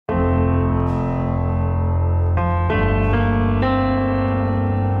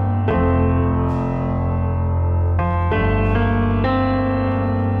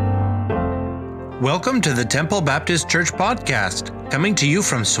Welcome to the Temple Baptist Church podcast, coming to you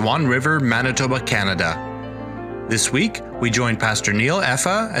from Swan River, Manitoba, Canada. This week, we join Pastor Neil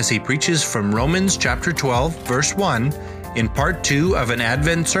Effa as he preaches from Romans chapter 12, verse 1, in part 2 of an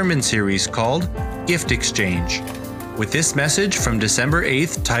Advent sermon series called Gift Exchange, with this message from December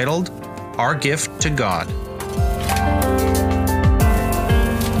 8th titled, Our Gift to God.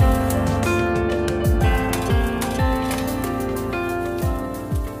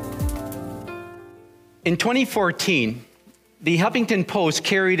 In 2014, the Huffington Post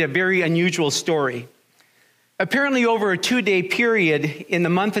carried a very unusual story. Apparently, over a 2-day period in the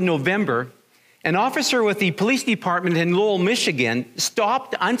month of November, an officer with the police department in Lowell, Michigan,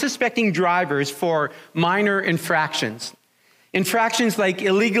 stopped unsuspecting drivers for minor infractions. Infractions like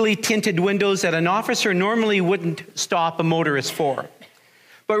illegally tinted windows that an officer normally wouldn't stop a motorist for.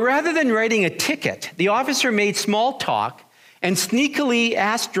 But rather than writing a ticket, the officer made small talk and sneakily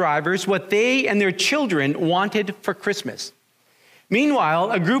asked drivers what they and their children wanted for Christmas. Meanwhile,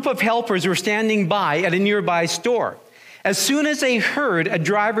 a group of helpers were standing by at a nearby store. As soon as they heard a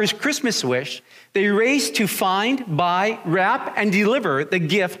driver's Christmas wish, they raced to find, buy, wrap, and deliver the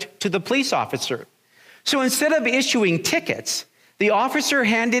gift to the police officer. So instead of issuing tickets, the officer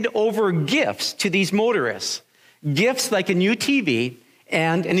handed over gifts to these motorists, gifts like a new TV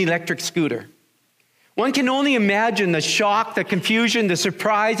and an electric scooter. One can only imagine the shock, the confusion, the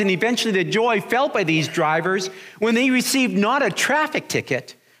surprise, and eventually the joy felt by these drivers when they received not a traffic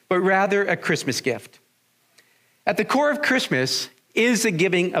ticket, but rather a Christmas gift. At the core of Christmas is the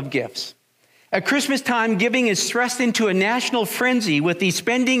giving of gifts. At Christmas time, giving is thrust into a national frenzy with the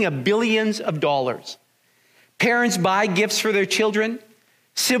spending of billions of dollars. Parents buy gifts for their children.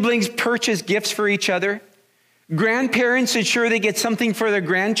 Siblings purchase gifts for each other. Grandparents ensure they get something for their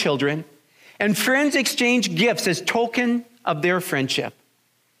grandchildren. And friends exchange gifts as token of their friendship.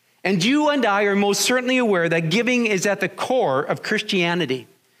 And you and I are most certainly aware that giving is at the core of Christianity.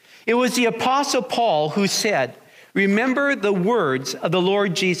 It was the Apostle Paul who said, "Remember the words of the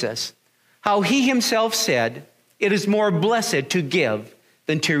Lord Jesus, how he himself said, 'It is more blessed to give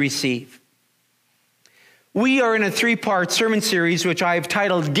than to receive.'" We are in a 3-part sermon series which I have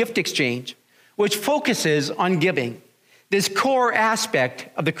titled Gift Exchange, which focuses on giving, this core aspect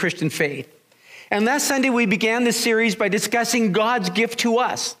of the Christian faith. And last Sunday, we began this series by discussing God's gift to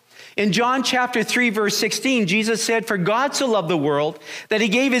us. In John chapter 3, verse 16, Jesus said, "For God so loved the world that he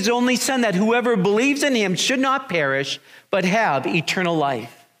gave his only Son, that whoever believes in him should not perish, but have eternal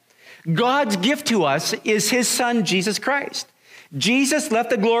life." God's gift to us is his Son, Jesus Christ. Jesus left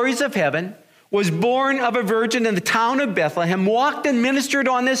the glories of heaven, was born of a virgin in the town of Bethlehem, walked and ministered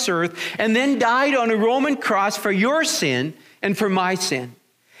on this earth, and then died on a Roman cross for your sin and for my sin.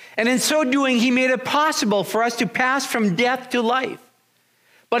 And in so doing, he made it possible for us to pass from death to life.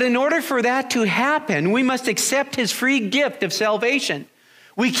 But in order for that to happen, we must accept his free gift of salvation.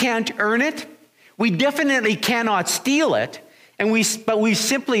 We can't earn it. We definitely cannot steal it. But we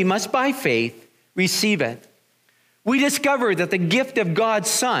simply must, by faith, receive it. We discover that the gift of God's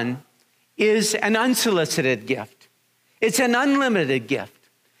Son is an unsolicited gift. It's an unlimited gift.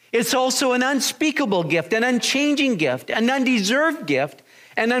 It's also an unspeakable gift, an unchanging gift, an undeserved gift,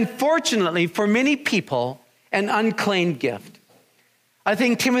 and unfortunately, for many people, an unclaimed gift. I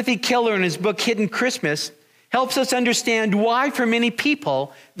think Timothy Keller, in his book Hidden Christmas, helps us understand why, for many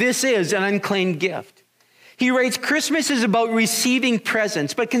people, this is an unclaimed gift. He writes, "Christmas is about receiving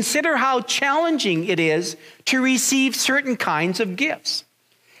presents, but consider how challenging it is to receive certain kinds of gifts.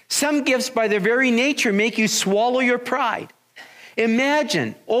 Some gifts, by their very nature, make you swallow your pride.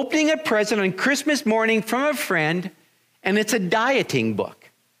 Imagine opening a present on Christmas morning from a friend, and it's a dieting book.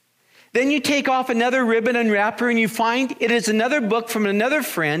 Then you take off another ribbon and wrapper and you find it is another book from another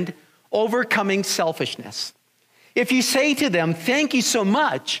friend, Overcoming Selfishness. If you say to them, 'Thank you so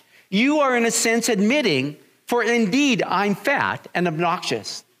much,' you are in a sense admitting, 'For indeed I'm fat and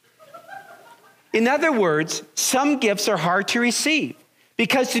obnoxious.'" In other words, some gifts are hard to receive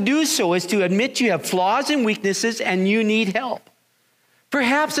because to do so is to admit you have flaws and weaknesses and you need help.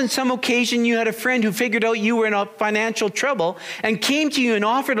 Perhaps on some occasion you had a friend who figured out you were in financial trouble and came to you and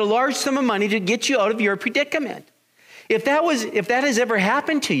offered a large sum of money to get you out of your predicament. If that has ever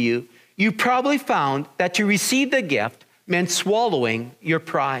happened to you, you probably found that to receive the gift meant swallowing your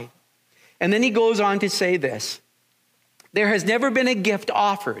pride. And then he goes on to say this, "There has never been a gift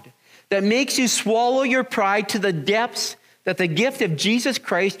offered that makes you swallow your pride to the depths that the gift of Jesus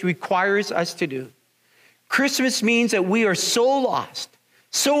Christ requires us to do." Christmas means that we are so lost,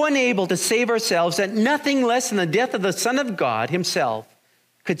 so unable to save ourselves that nothing less than the death of the Son of God himself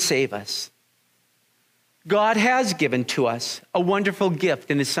could save us. God has given to us a wonderful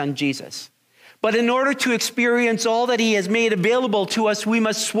gift in his Son Jesus. But in order to experience all that he has made available to us, we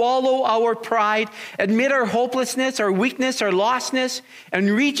must swallow our pride, admit our hopelessness, our weakness, our lostness, and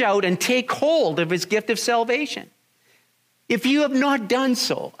reach out and take hold of his gift of salvation. If you have not done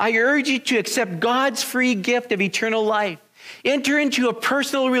so, I urge you to accept God's free gift of eternal life. Enter into a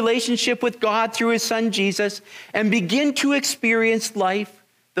personal relationship with God through his son Jesus and begin to experience life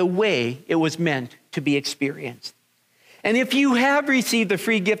the way it was meant to be experienced. And if you have received the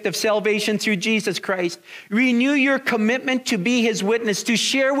free gift of salvation through Jesus Christ, renew your commitment to be his witness, to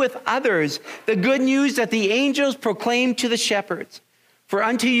share with others the good news that the angels proclaimed to the shepherds. For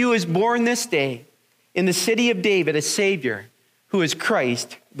unto you is born this day in the city of David a Savior, who is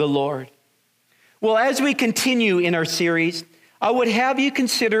Christ the Lord. Well, as we continue in our series, I would have you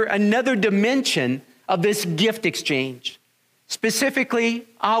consider another dimension of this gift exchange, specifically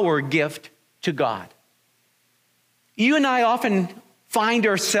our gift to God. You and I often find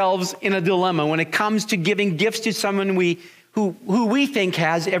ourselves in a dilemma when it comes to giving gifts to someone who we think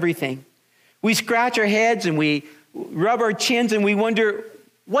has everything. We scratch our heads and we rub our chins and we wonder,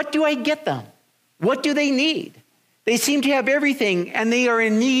 what do I get them? What do they need? They seem to have everything and they are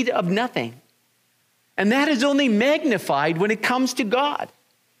in need of nothing. And that is only magnified when it comes to God.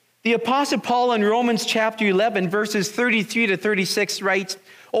 The Apostle Paul in Romans chapter 11, verses 33 to 36 writes,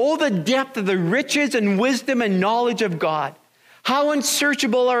 "Oh, the depth of the riches and wisdom and knowledge of God! How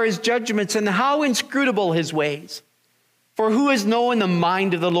unsearchable are his judgments and how inscrutable his ways! For who has known the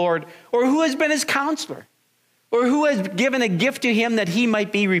mind of the Lord, or who has been his counselor, or who has given a gift to him that he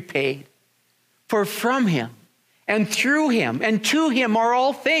might be repaid? For from him and through him and to him are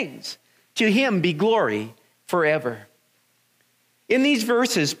all things. To him be glory forever." In these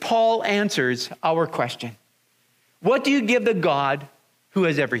verses, Paul answers our question. What do you give the God who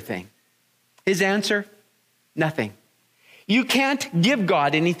has everything? His answer, nothing. You can't give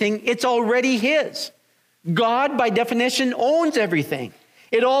God anything. It's already his. God, by definition, owns everything.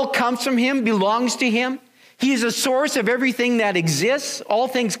 It all comes from him, belongs to him. He is the source of everything that exists. All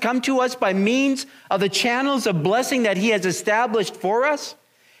things come to us by means of the channels of blessing that he has established for us.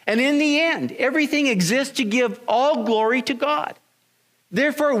 And in the end, everything exists to give all glory to God.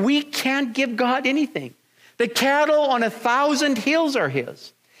 Therefore, we can't give God anything. The cattle on 1,000 hills are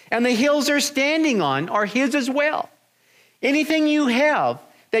his, and the hills they're standing on are his as well. Anything you have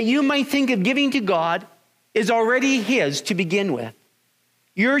that you might think of giving to God is already his to begin with.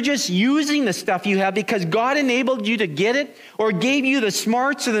 You're just using the stuff you have because God enabled you to get it or gave you the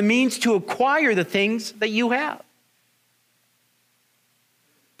smarts or the means to acquire the things that you have.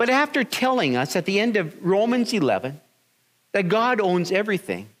 But after telling us at the end of Romans 11 that God owns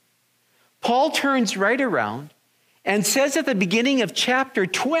everything, Paul turns right around and says at the beginning of chapter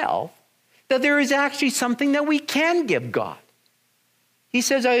 12 that there is actually something that we can give God. He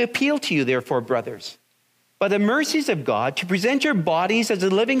says, "I appeal to you, therefore, brothers, by the mercies of God, to present your bodies as a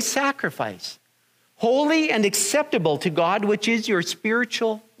living sacrifice, holy and acceptable to God, which is your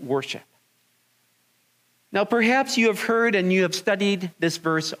spiritual worship." Now, perhaps you have heard and you have studied this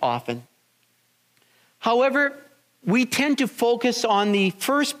verse often. However, we tend to focus on the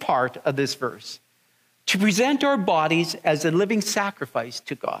first part of this verse, to present our bodies as a living sacrifice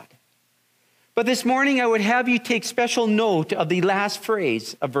to God. But this morning, I would have you take special note of the last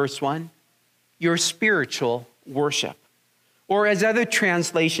phrase of verse 1, your spiritual worship. Or as other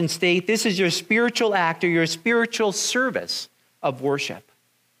translations state, this is your spiritual act or your spiritual service of worship.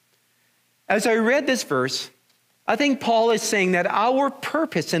 As I read this verse, I think Paul is saying that our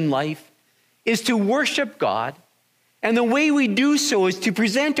purpose in life is to worship God, and the way we do so is to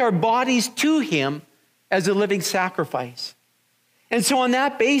present our bodies to him as a living sacrifice. And so on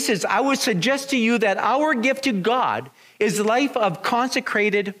that basis, I would suggest to you that our gift to God is a life of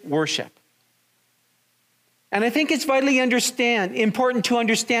consecrated worship. And I think it's vitally important to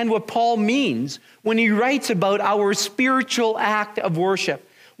understand what Paul means when he writes about our spiritual act of worship.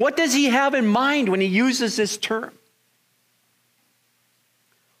 What does he have in mind when he uses this term?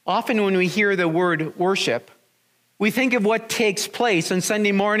 Often when we hear the word worship, we think of what takes place on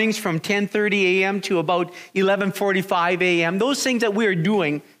Sunday mornings from 10:30 a.m. to about 11:45 a.m., those things that we are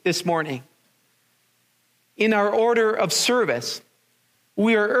doing this morning. In our order of service,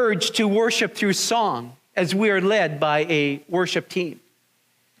 we are urged to worship through song as we are led by a worship team,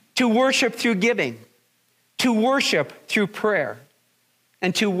 to worship through giving, to worship through prayer,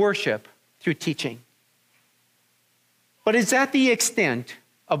 and to worship through teaching. But is that the extent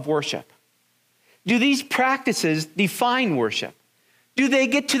of worship? Do these practices define worship? Do they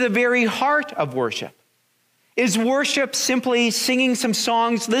get to the very heart of worship? Is worship simply singing some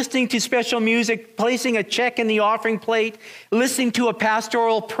songs, listening to special music, placing a check in the offering plate, listening to a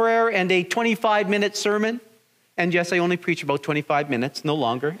pastoral prayer and a 25-minute sermon? And yes, I only preach about 25 minutes, no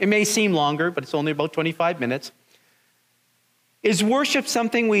longer. It may seem longer, but it's only about 25 minutes. Is worship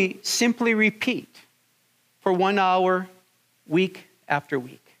something we simply repeat for 1 hour, week after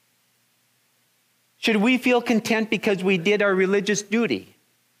week? Should we feel content because we did our religious duty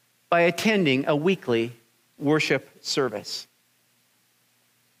by attending a weekly worship service?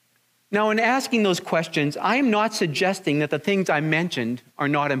 Now, in asking those questions, I am not suggesting that the things I mentioned are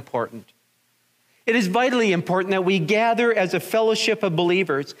not important. It is vitally important that we gather as a fellowship of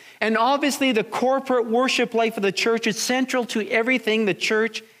believers. And obviously, the corporate worship life of the church is central to everything the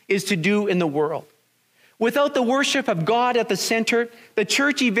church is to do in the world. Without the worship of God at the center, the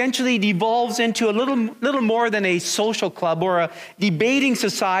church eventually devolves into a little more than a social club or a debating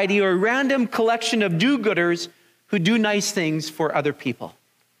society or a random collection of do-gooders who do nice things for other people.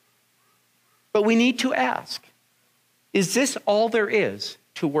 But we need to ask, is this all there is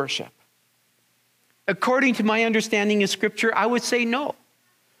to worship? According to my understanding of Scripture, I would say no.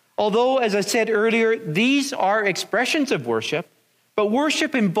 Although, as I said earlier, these are expressions of worship, but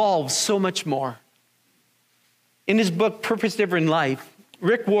worship involves so much more. In his book, Purpose-Driven Life,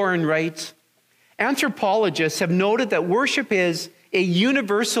 Rick Warren writes, anthropologists have noted that worship is a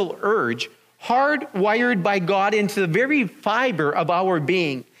universal urge hardwired by God into the very fiber of our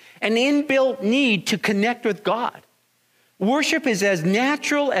being, an inbuilt need to connect with God. Worship is as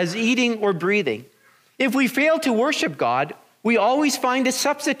natural as eating or breathing. If we fail to worship God, we always find a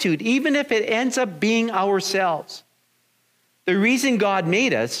substitute, even if it ends up being ourselves. The reason God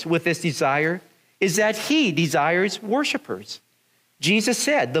made us with this desire is that he desires worshipers. Jesus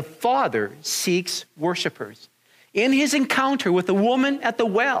said, the Father seeks worshipers. In his encounter with the woman at the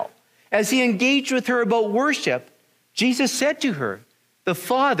well, as he engaged with her about worship, Jesus said to her, the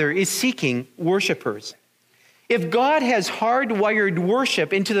Father is seeking worshipers. If God has hardwired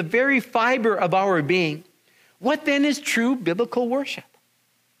worship into the very fiber of our being, what then is true biblical worship?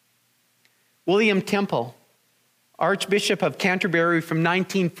 William Temple, Archbishop of Canterbury from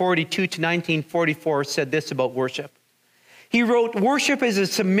 1942 to 1944, said this about worship. He wrote, worship is a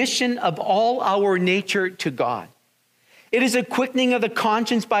submission of all our nature to God. It is a quickening of the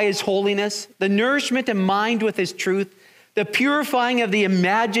conscience by his holiness, the nourishment of mind with his truth, the purifying of the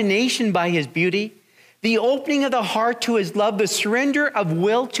imagination by his beauty, the opening of the heart to his love, the surrender of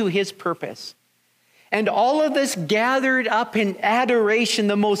will to his purpose. And all of this gathered up in adoration,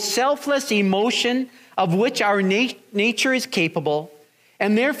 the most selfless emotion of which our nature is capable,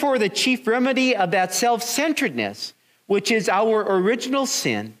 and therefore the chief remedy of that self-centeredness, which is our original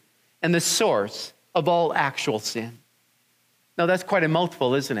sin and the source of all actual sin. Now that's quite a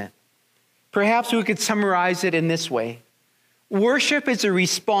mouthful, isn't it? Perhaps we could summarize it in this way. Worship is a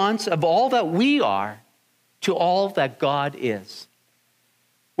response of all that we are to all that God is.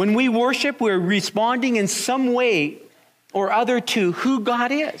 When we worship, we're responding in some way or other to who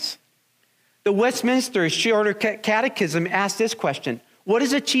God is. The Westminster Shorter Catechism asks this question, what is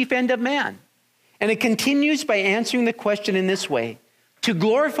the chief end of man? And it continues by answering the question in this way, to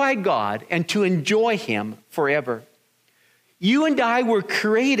glorify God and to enjoy him forever. You and I were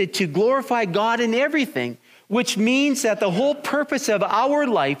created to glorify God in everything, which means that the whole purpose of our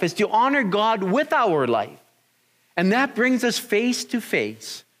life is to honor God with our life. And that brings us face to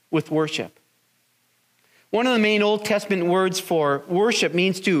face with worship. One of the main Old Testament words for worship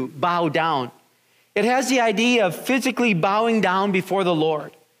means to bow down. It has the idea of physically bowing down before the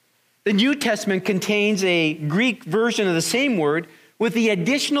Lord. The New Testament contains a Greek version of the same word with the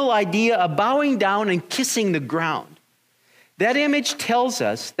additional idea of bowing down and kissing the ground. That image tells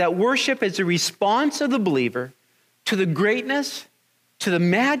us that worship is a response of the believer to the greatness, to the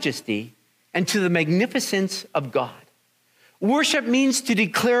majesty, and to the magnificence of God. Worship means to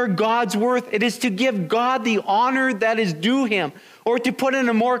declare God's worth. It is to give God the honor that is due him. Or to put it in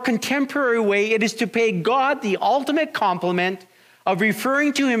a more contemporary way, it is to pay God the ultimate compliment of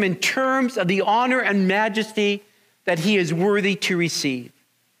referring to him in terms of the honor and majesty that he is worthy to receive.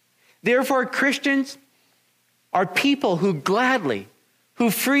 Therefore, Christians are people who gladly,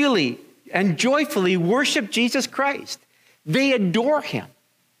 who freely and joyfully worship Jesus Christ. They adore him.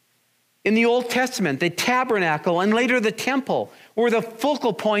 In the Old Testament, the tabernacle and later the temple were the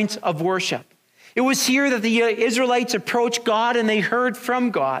focal points of worship. It was here that the Israelites approached God and they heard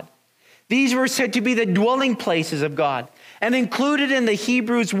from God. These were said to be the dwelling places of God. And included in the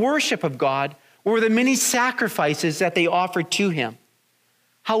Hebrews' worship of God were the many sacrifices that they offered to him.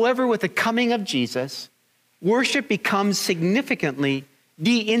 However, with the coming of Jesus, worship becomes significantly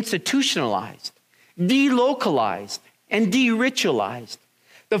deinstitutionalized. delocalized, and de-ritualized.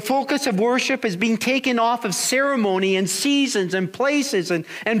 The focus of worship is being taken off of ceremony and seasons and places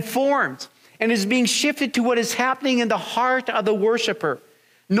and forms, and is being shifted to what is happening in the heart of the worshiper,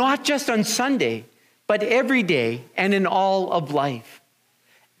 not just on Sunday, but every day and in all of life.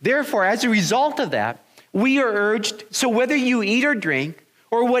 Therefore, as a result of that, we are urged, so whether you eat or drink,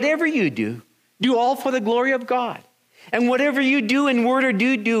 or whatever you do all for the glory of God. And whatever you do in word or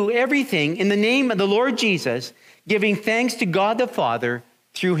deed, do everything in the name of the Lord Jesus, giving thanks to God the Father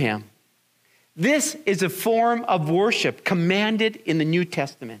through him. This is a form of worship commanded in the New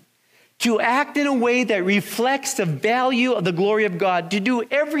Testament. To act in a way that reflects the value of the glory of God, to do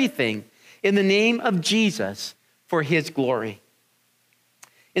everything in the name of Jesus for his glory.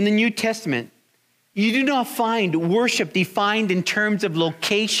 In the New Testament, you do not find worship defined in terms of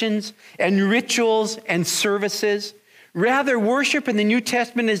locations and rituals and services. Rather, worship in the New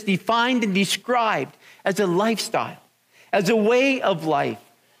Testament is defined and described as a lifestyle, as a way of life.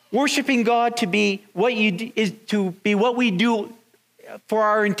 Worshiping God to be what we do for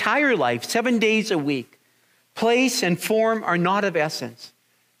our entire life, 7 days a week. Place and form are not of essence.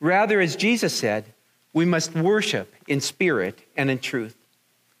 Rather, as Jesus said, we must worship in spirit and in truth.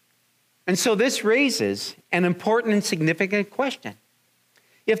 And so this raises an important and significant question.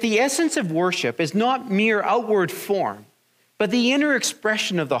 If the essence of worship is not mere outward form, but the inner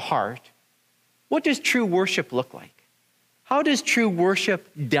expression of the heart, what does true worship look like? How does true worship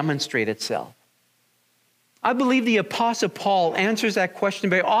demonstrate itself? I believe the Apostle Paul answers that question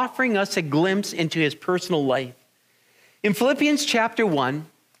by offering us a glimpse into his personal life. In Philippians chapter 1,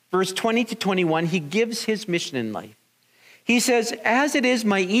 verse 20 to 21, he gives his mission in life. He says, "As it is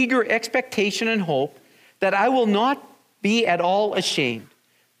my eager expectation and hope that I will not be at all ashamed,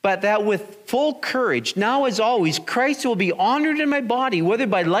 but that with full courage, now as always, Christ will be honored in my body, whether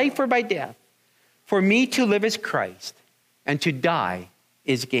by life or by death. For me to live is Christ, and to die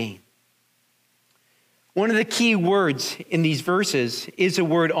is gain." One of the key words in these verses is the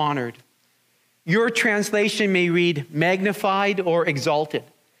word honored. Your translation may read magnified or exalted.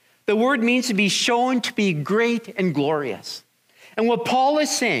 The word means to be shown to be great and glorious. And what Paul is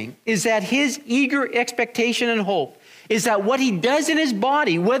saying is that his eager expectation and hope is that what he does in his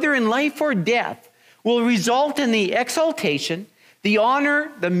body, whether in life or death, will result in the exaltation, the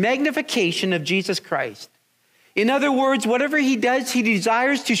honor, the magnification of Jesus Christ. In other words, whatever he does, he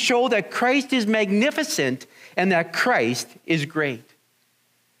desires to show that Christ is magnificent and that Christ is great.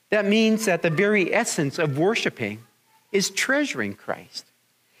 That means that the very essence of worshiping is treasuring Christ.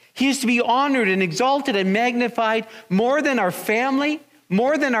 He is to be honored and exalted and magnified more than our family,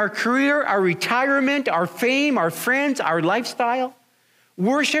 more than our career, our retirement, our fame, our friends, our lifestyle.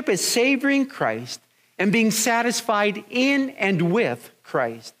 Worship is savoring Christ and being satisfied in and with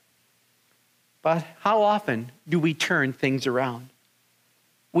Christ. But how often do we turn things around?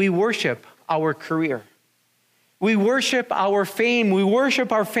 We worship our career. We worship our fame. We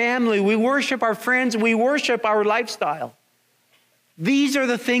worship our family. We worship our friends. We worship our lifestyle. These are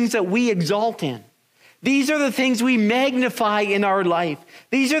the things that we exalt in. These are the things we magnify in our life.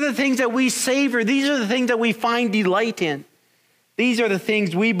 These are the things that we savor. These are the things that we find delight in. These are the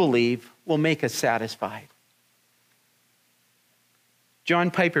things we believe will make us satisfied.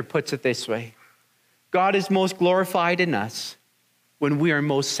 John Piper puts it this way: God is most glorified in us when we are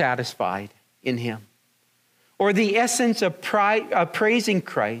most satisfied in him. Or the essence of praising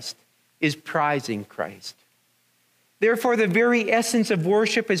Christ is prizing Christ. Therefore, the very essence of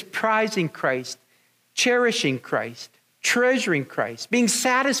worship is prizing Christ, cherishing Christ, treasuring Christ, being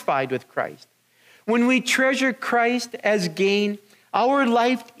satisfied with Christ. When we treasure Christ as gain, our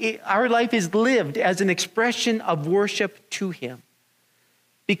life is lived as an expression of worship to him.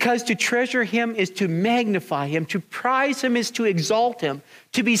 Because to treasure him is to magnify him, to prize him is to exalt him,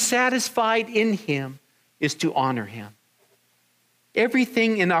 to be satisfied in him is to honor him.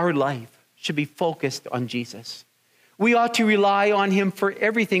 Everything in our life should be focused on Jesus. We ought to rely on him for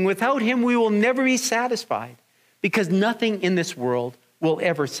everything. Without him, we will never be satisfied, because nothing in this world will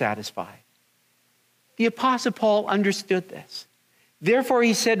ever satisfy. The Apostle Paul understood this. Therefore,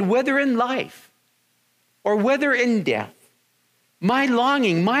 he said, whether in life or whether in death, my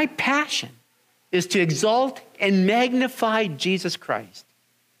longing, my passion is to exalt and magnify Jesus Christ.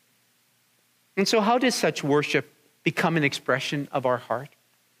 And so how does such worship become an expression of our heart?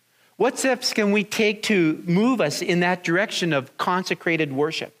 What steps can we take to move us in that direction of consecrated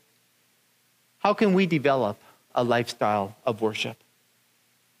worship? How can we develop a lifestyle of worship?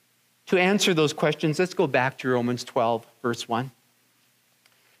 To answer those questions, let's go back to Romans 12, verse 1.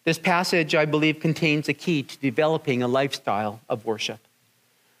 This passage, I believe, contains a key to developing a lifestyle of worship.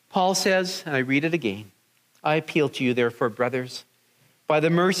 Paul says, and I read it again, I appeal to you, therefore, brothers, by the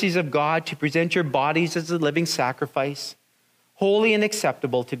mercies of God, to present your bodies as a living sacrifice, holy and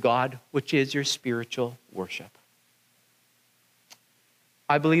acceptable to God, which is your spiritual worship.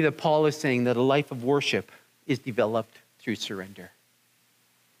 I believe that Paul is saying that a life of worship is developed through surrender.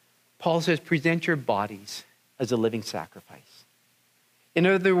 Paul says, present your bodies as a living sacrifice. In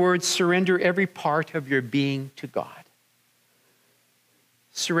other words, surrender every part of your being to God.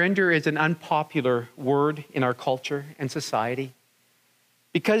 Surrender is an unpopular word in our culture and society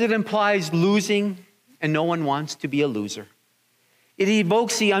because it implies losing, and no one wants to be a loser. It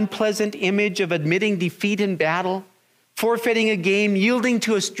evokes the unpleasant image of admitting defeat in battle, forfeiting a game, yielding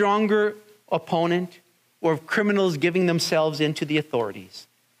to a stronger opponent, or of criminals giving themselves into the authorities.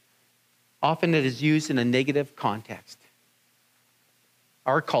 Often it is used in a negative context.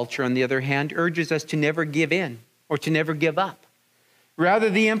 Our culture, on the other hand, urges us to never give in or to never give up. Rather,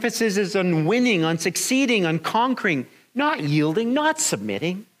 the emphasis is on winning, on succeeding, on conquering, not yielding, not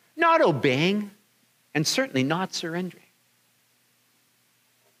submitting, not obeying, and certainly not surrendering.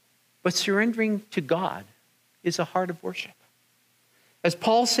 But surrendering to God is a heart of worship. As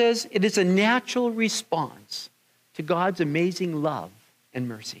Paul says, it is a natural response to God's amazing love and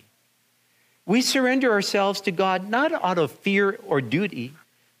mercy. We surrender ourselves to God not out of fear or duty,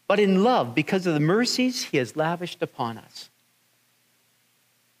 but in love because of the mercies he has lavished upon us.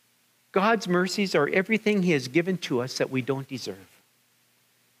 God's mercies are everything he has given to us that we don't deserve.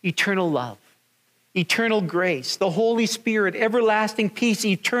 Eternal love, eternal grace, the Holy Spirit, everlasting peace,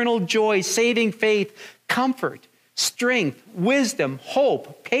 eternal joy, saving faith, comfort, strength, wisdom,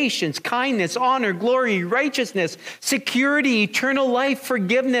 hope, patience, kindness, honor, glory, righteousness, security, eternal life,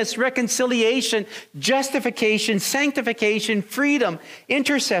 forgiveness, reconciliation, justification, sanctification, freedom,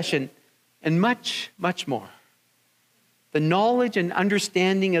 intercession, and much, much more. The knowledge and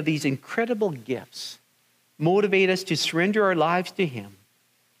understanding of these incredible gifts motivate us to surrender our lives to him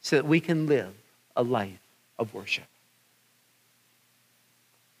so that we can live a life of worship.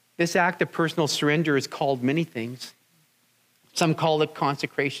 This act of personal surrender is called many things. Some call it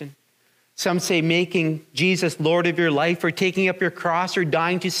consecration. Some say making Jesus Lord of your life, or taking up your cross, or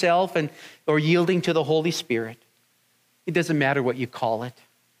dying to self, or yielding to the Holy Spirit. It doesn't matter what you call it.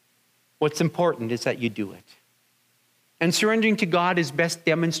 What's important is that you do it. And surrendering to God is best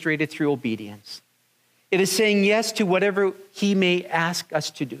demonstrated through obedience. It is saying yes to whatever he may ask us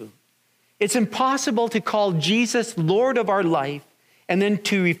to do. It's impossible to call Jesus Lord of our life and then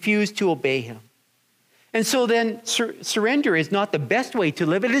to refuse to obey him. And so then surrender is not the best way to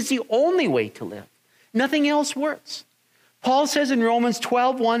live. It is the only way to live. Nothing else works. Paul says in Romans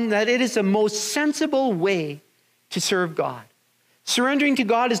 12:1 that it is the most sensible way to serve God. Surrendering to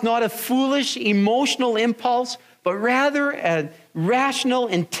God is not a foolish, emotional impulse, but rather a rational,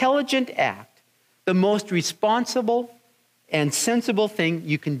 intelligent act, the most responsible and sensible thing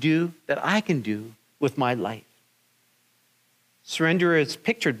you can do, that I can do with my life. Surrender is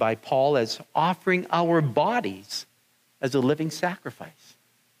pictured by Paul as offering our bodies as a living sacrifice.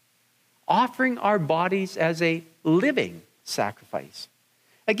 Offering our bodies as a living sacrifice.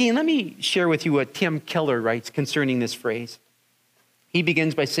 Again, let me share with you what Tim Keller writes concerning this phrase. He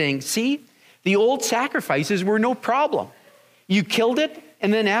begins by saying, see, the old sacrifices were no problem. You killed it,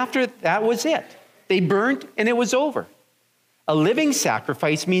 and then after that was it. They burnt, and it was over. A living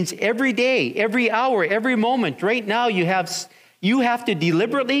sacrifice means every day, every hour, every moment. Right now, you have to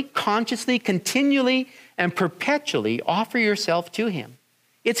deliberately, consciously, continually, and perpetually offer yourself to him.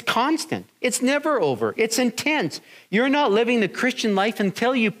 It's constant. It's never over. It's intense. You're not living the Christian life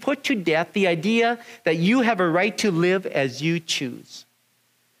until you put to death the idea that you have a right to live as you choose.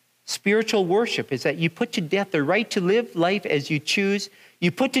 Spiritual worship is that you put to death the right to live life as you choose.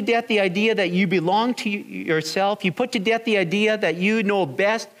 You put to death the idea that you belong to yourself. You put to death the idea that you know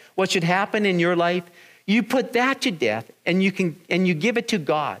best what should happen in your life. You put that to death, and you give it to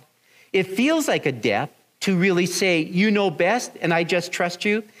God. It feels like a death to really say, you know best, and I just trust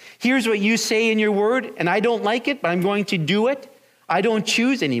you. Here's what you say in your word, and I don't like it, but I'm going to do it. I don't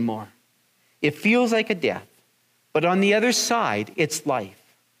choose anymore. It feels like a death. But on the other side, it's life.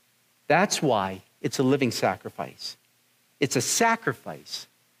 That's why it's a living sacrifice. It's a sacrifice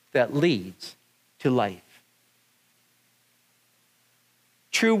that leads to life.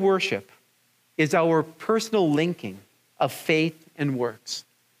 True worship is our personal linking of faith and works,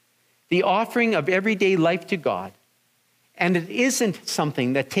 the offering of everyday life to God, and it isn't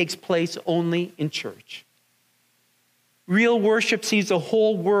something that takes place only in church. Real worship sees the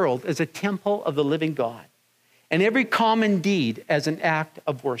whole world as a temple of the living God, and every common deed as an act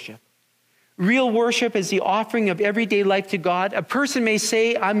of worship. Real worship is the offering of everyday life to God. A person may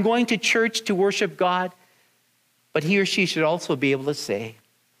say, I'm going to church to worship God, but he or she should also be able to say,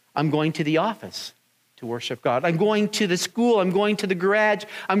 I'm going to the office to worship God. I'm going to the school. I'm going to the garage.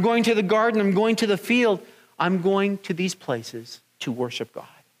 I'm going to the garden. I'm going to the field. I'm going to these places to worship God.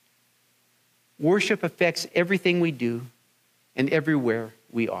 Worship affects everything we do and everywhere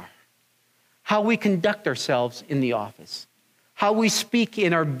we are. How we conduct ourselves in the office, how we speak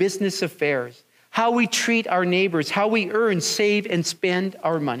in our business affairs, how we treat our neighbors, how we earn, save, and spend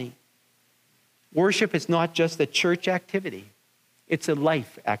our money. Worship is not just a church activity. It's a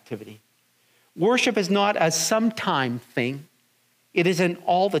life activity. Worship is not a sometime thing. It is an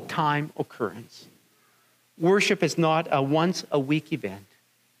all-the-time occurrence. Worship is not a once-a-week event.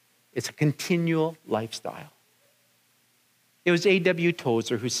 It's a continual lifestyle. It was A.W.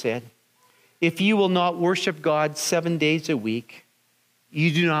 Tozer who said, if you will not worship God 7 days a week,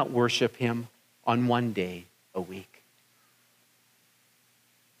 you do not worship him on 1 day a week.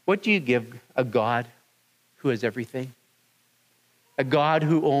 What do you give a God who has everything? A God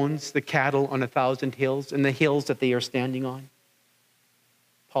who owns the cattle on 1,000 hills and the hills that they are standing on?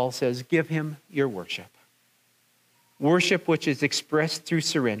 Paul says, give him your worship. Worship which is expressed through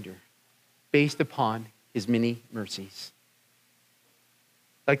surrender, based upon his many mercies.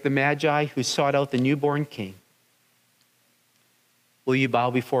 Like the Magi who sought out the newborn king, will you bow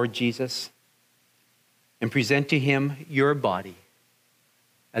before Jesus and present to him your body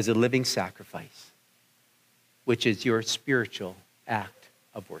as a living sacrifice, which is your spiritual act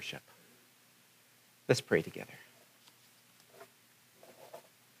of worship? Let's pray together.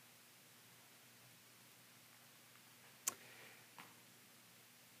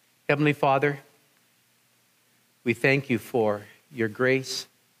 Heavenly Father, we thank you for your grace,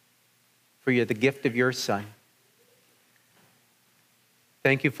 for the gift of your Son.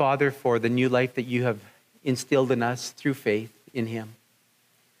 Thank you, Father, for the new life that you have instilled in us through faith in him.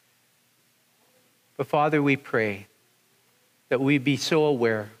 But Father, we pray that we be so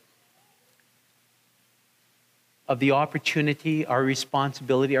aware of the opportunity, our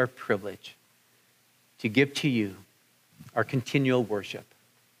responsibility, our privilege to give to you our continual worship,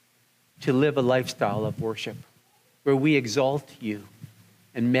 to live a lifestyle of worship where we exalt you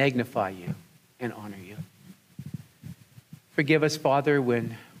and magnify you and honor you. Forgive us, Father,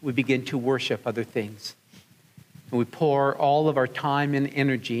 when we begin to worship other things and we pour all of our time and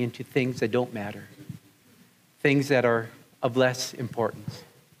energy into things that don't matter, things that are of less importance.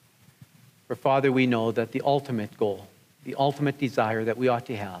 For Father, we know that the ultimate goal, the ultimate desire that we ought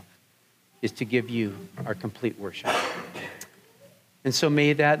to have is to give you our complete worship. And so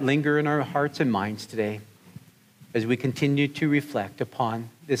may that linger in our hearts and minds today as we continue to reflect upon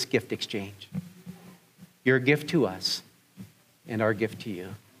this gift exchange. Your gift to us and our gift to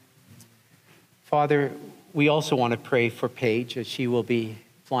you. Father, we also want to pray for Paige as she will be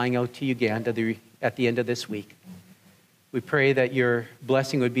flying out to Uganda at the end of this week. We pray that your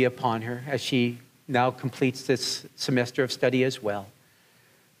blessing would be upon her as she now completes this semester of study as well.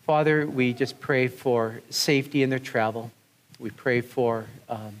 Father, we just pray for safety in their travel. We pray for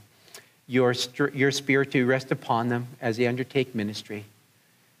your spirit to rest upon them as they undertake ministry.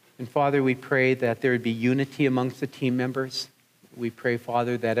 And Father, we pray that there would be unity amongst the team members. We pray,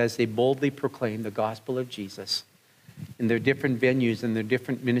 Father, that as they boldly proclaim the gospel of Jesus in their different venues and their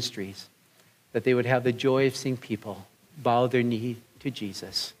different ministries, that they would have the joy of seeing people bow their knee to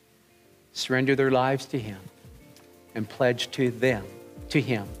Jesus, surrender their lives to him, and pledge to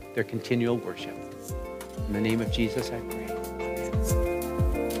him, their continual worship. In the name of Jesus, I pray.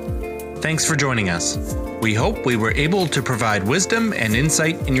 Thanks for joining us. We hope we were able to provide wisdom and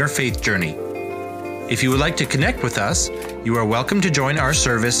insight in your faith journey. If you would like to connect with us, you are welcome to join our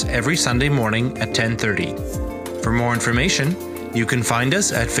service every Sunday morning at 10:30. For more information, you can find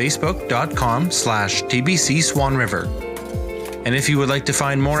us at facebook.com/TBC Swan River. And if you would like to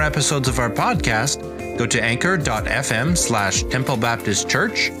find more episodes of our podcast, go to anchor.fm/Temple Baptist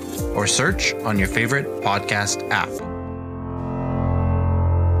Church or search on your favorite podcast app.